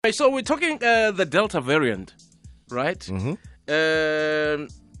Right, so we're talking the Delta variant, right?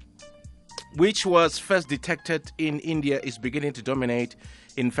 Which was first detected in India, is beginning to dominate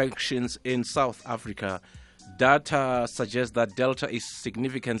infections in South Africa. Data suggests that Delta is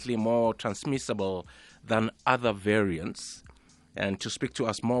significantly more transmissible than other variants. And to speak to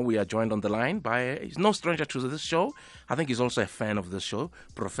us more, we are joined on the line by, he's no stranger to this show. I think he's also a fan of this show,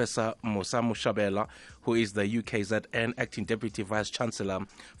 Professor Mosa Moshabela, who is the UKZN Acting Deputy Vice-Chancellor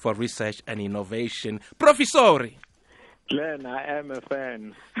for Research and Innovation. Professor! Glenn, I am a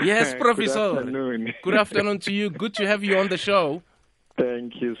fan. Yes, Professor. Good afternoon. Good afternoon to you. Good to have you on the show.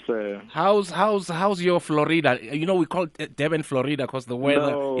 Thank you, sir. How's your Florida? You know, we call it Devon, Florida, because the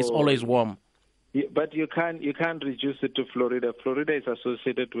weather is always warm. Yeah, but you can't reduce it to Florida. Florida is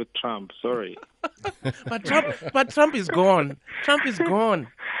associated with Trump. Sorry. but Trump is gone. Trump is gone.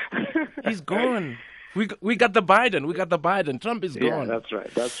 He's gone. We got the Biden. We got the Biden. Trump is gone. Yeah, that's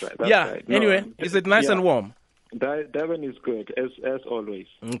right. That's right. Right. Anyway, is it nice and warm? Devon is good, as always.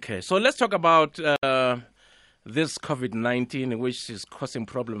 Okay, so let's talk about this COVID-19, which is causing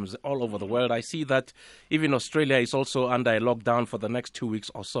problems all over the world. I see that even Australia is also under a lockdown for the next 2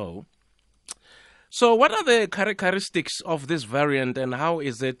 weeks or so. So what are the characteristics of this variant, and how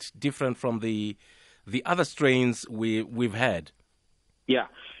is it different from the other strains we've had? Yeah.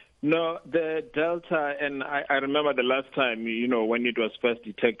 No, the Delta, and I remember the last time, when it was first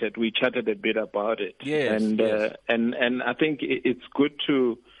detected, we chatted a bit about it. Yes. And I think it's good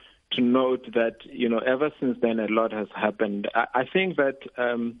to note that, ever since then a lot has happened. I think that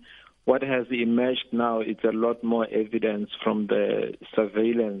what has emerged now is a lot more evidence from the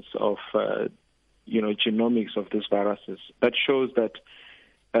surveillance of genomics of these viruses that shows that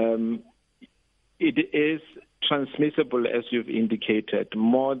it is transmissible, as you've indicated,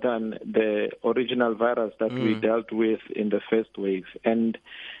 more than the original virus that we dealt with in the first wave. And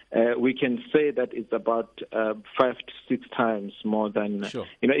we can say that it's about 5 to 6 times more than, Sure.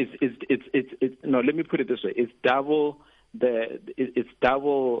 No, let me put it this way. It's double the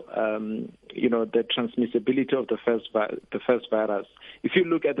transmissibility of the first virus. If you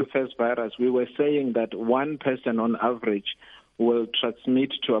look at the first virus, we were saying that one person on average will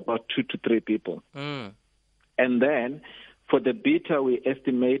transmit to about 2 to 3 people. And then for the beta, we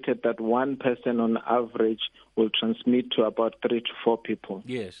estimated that one person on average will transmit to about 3 to 4 people.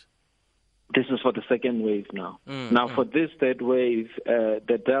 Yes. This is for the second wave now. Now, for this third wave,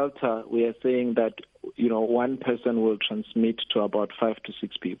 the Delta, we are saying that, one person will transmit to about 5 to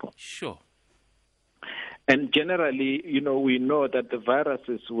 6 people. Sure. And generally, we know that the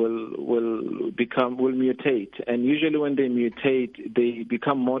viruses will mutate. And usually when they mutate, they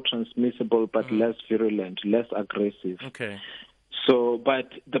become more transmissible but less virulent, less aggressive. Okay. So,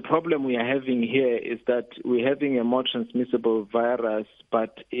 but the problem we are having here is that we're having a more transmissible virus,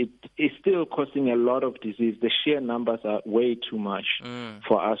 but it is still causing a lot of disease. The sheer numbers are way too much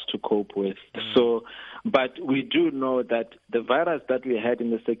for us to cope with. So, but we do know that the virus that we had in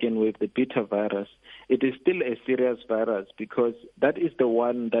the second wave, the beta virus, it is still a serious virus because that is the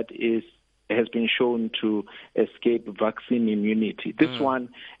one that has been shown to escape vaccine immunity. This one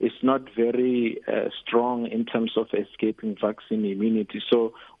is not very strong in terms of escaping vaccine immunity.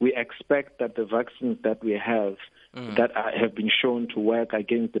 So we expect that the vaccines that we have that have been shown to work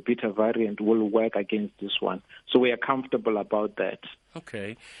against the beta variant will work against this one. So we are comfortable about that.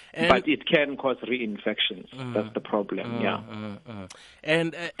 Okay. But it can cause reinfections. That's the problem,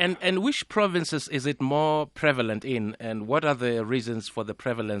 And which provinces is it more prevalent in, and what are the reasons for the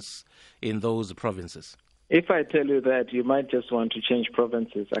prevalence in those provinces? If I tell you that, you might just want to change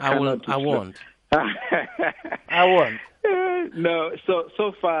provinces. I won't. I won't. No,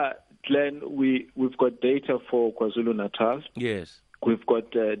 so far, Glenn, we've got data for KwaZulu-Natal. Yes. We've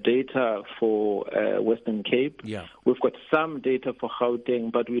got data for Western Cape. Yeah. We've got some data for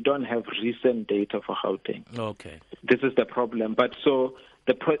Gauteng, but we don't have recent data for Gauteng. Okay. This is the problem. But so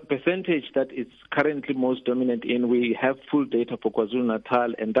the percentage that is currently most dominant in, we have full data for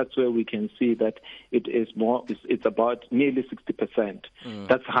KwaZulu-Natal, and that's where we can see that it is more. It's about nearly 60%.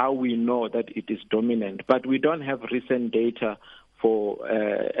 That's how we know that it is dominant. But we don't have recent data for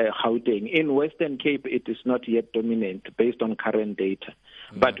Gauteng. In Western Cape, it is not yet dominant based on current data.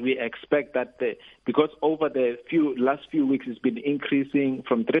 But we expect that because over the last few weeks it's been increasing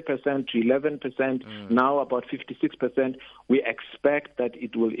from 3% to 11%, now about 56%, we expect that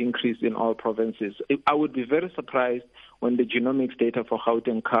it will increase in all provinces. I would be very surprised when the genomics data for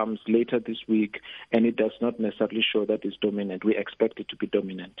Gauteng comes later this week and it does not necessarily show that it's dominant. We expect it to be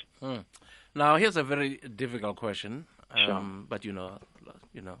dominant. Now, here's a very difficult question. Sure. But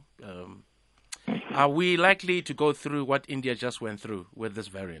Are we likely to go through what India just went through with this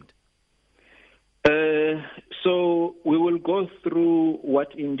variant? So we will go through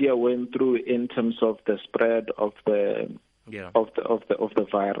what India went through in terms of the spread of the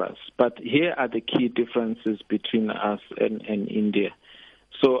virus. But here are the key differences between us and India.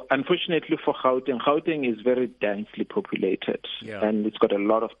 So unfortunately for Gauteng is very densely populated, and it's got a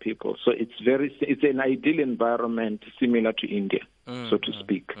lot of people. So it's an ideal environment similar to India, so to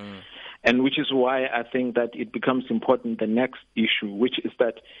speak. And which is why I think that it becomes important, the next issue, which is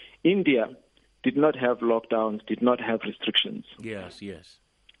that India did not have lockdowns, did not have restrictions. Yes.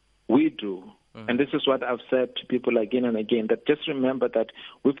 We do. And this is what I've said to people again and again, that just remember that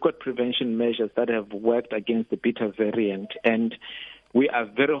we've got prevention measures that have worked against the Beta variant, and we are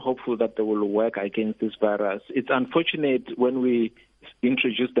very hopeful that they will work against this virus. It's unfortunate when we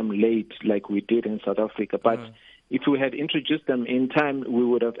introduced them late, like we did in South Africa, but if we had introduced them in time, we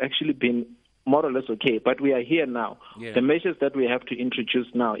would have actually been more or less okay. But we are here now. The measures that we have to introduce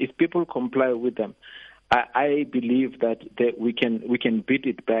now, if people comply with them, I believe that we can beat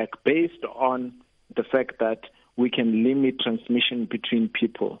it back based on the fact that we can limit transmission between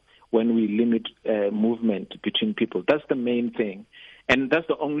people when we limit movement between people. That's the main thing. And that's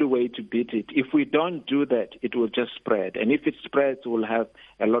the only way to beat it. If we don't do that, it will just spread. And if it spreads, we'll have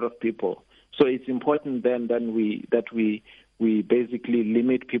a lot of people. So it's important then that we basically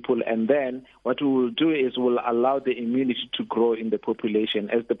limit people, and then what we will do is we'll allow the immunity to grow in the population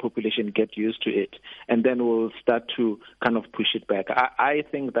as the population get used to it, and then we'll start to kind of push it back. I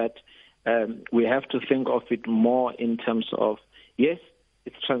think that we have to think of it more in terms of, yes,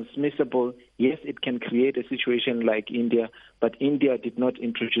 it's transmissible, yes, it can create a situation like India, but India did not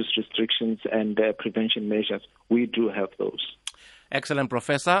introduce restrictions and prevention measures. We do have those. Excellent,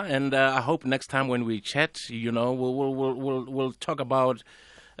 Professor, and I hope next time when we chat, we'll talk about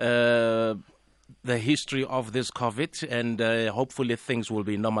the history of this COVID, and hopefully things will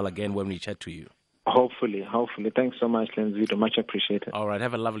be normal again when we chat to you. Hopefully. Thanks so much, Lenzito. Much appreciated. All right,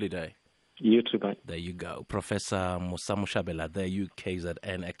 have a lovely day. You too, bye. There you go. Professor Mosa Moshabela, the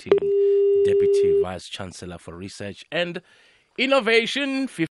UKZN Acting Deputy Vice-Chancellor for Research and Innovation.